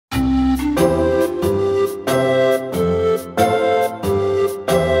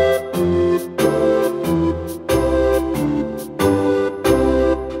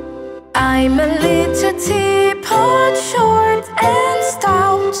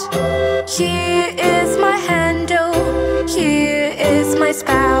Here is my handle, here is my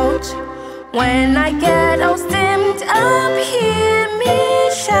spout. When I get all stemmed up, hear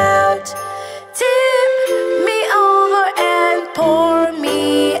me shout. Tip me over and pour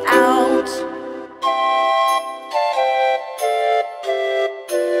me out.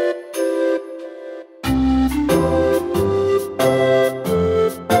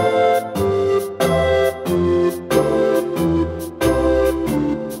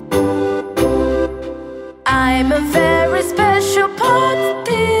 I'm a very special pot,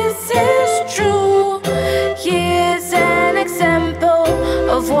 this is true. Here's an example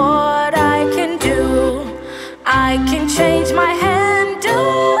of what I can do. I can change my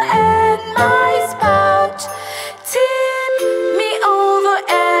handle and my spout. Tip me over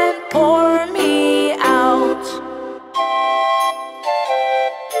and pour me out.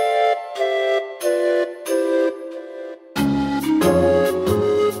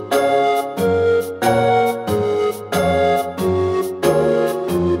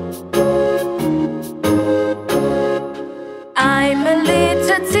 I'm a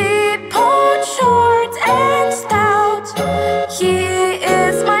little teapot, short and stout. Here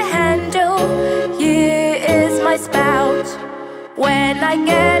is my handle, here is my spout. When I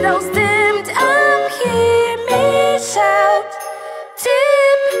get all stemmed up, hear me shout.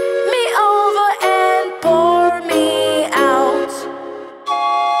 Tip me over and pour me out.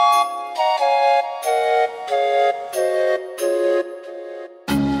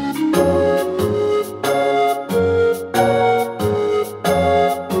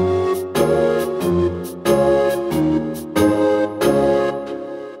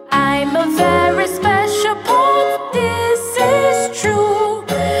 I'm a very special pot, this is true.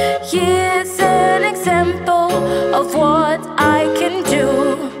 Here's an example of what I can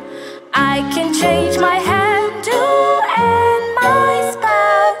do. I can change my handle and my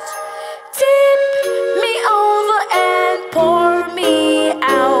spout. Tip me over and pour me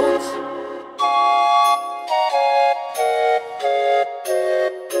out.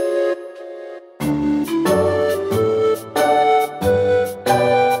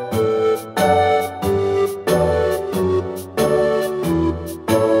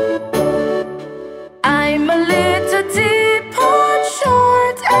 I'm a little teapot,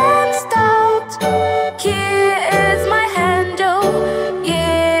 short and stout. Here is my handle,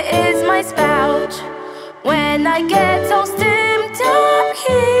 here is my spout. When I get all stemmed up,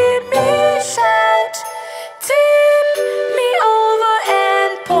 hear me shout.